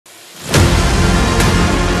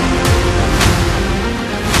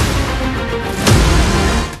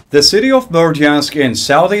The city of Berdiansk in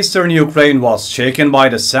southeastern Ukraine was shaken by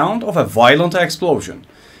the sound of a violent explosion.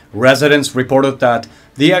 Residents reported that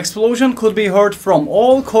the explosion could be heard from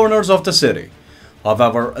all corners of the city.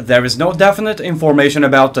 However, there is no definite information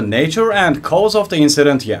about the nature and cause of the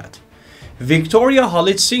incident yet. Viktoriia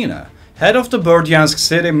Halitsyna, head of the Berdiansk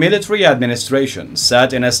City Military Administration,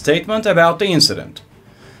 said in a statement about the incident.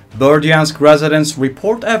 Berdiansk residents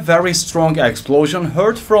report a very strong explosion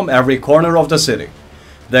heard from every corner of the city.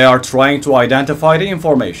 They are trying to identify the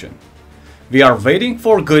information. We are waiting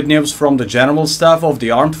for good news from the General Staff of the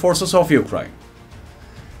Armed Forces of Ukraine.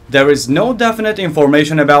 There is no definite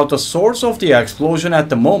information about the source of the explosion at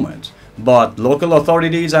the moment, but local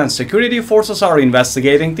authorities and security forces are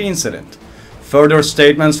investigating the incident. Further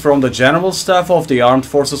statements from the General Staff of the Armed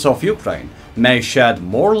Forces of Ukraine may shed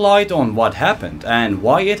more light on what happened and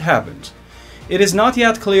why it happened. It is not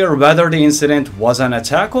yet clear whether the incident was an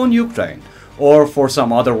attack on Ukraine or for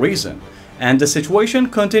some other reason, and the situation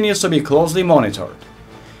continues to be closely monitored.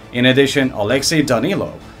 In addition, Oleksii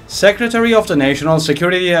Danilov, Secretary of the National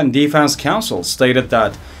Security and Defense Council, stated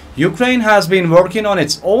that Ukraine has been working on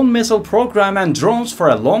its own missile program and drones for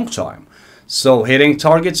a long time, so hitting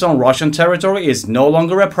targets on Russian territory is no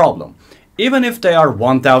longer a problem, even if they are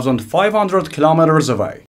 1,500 kilometers away.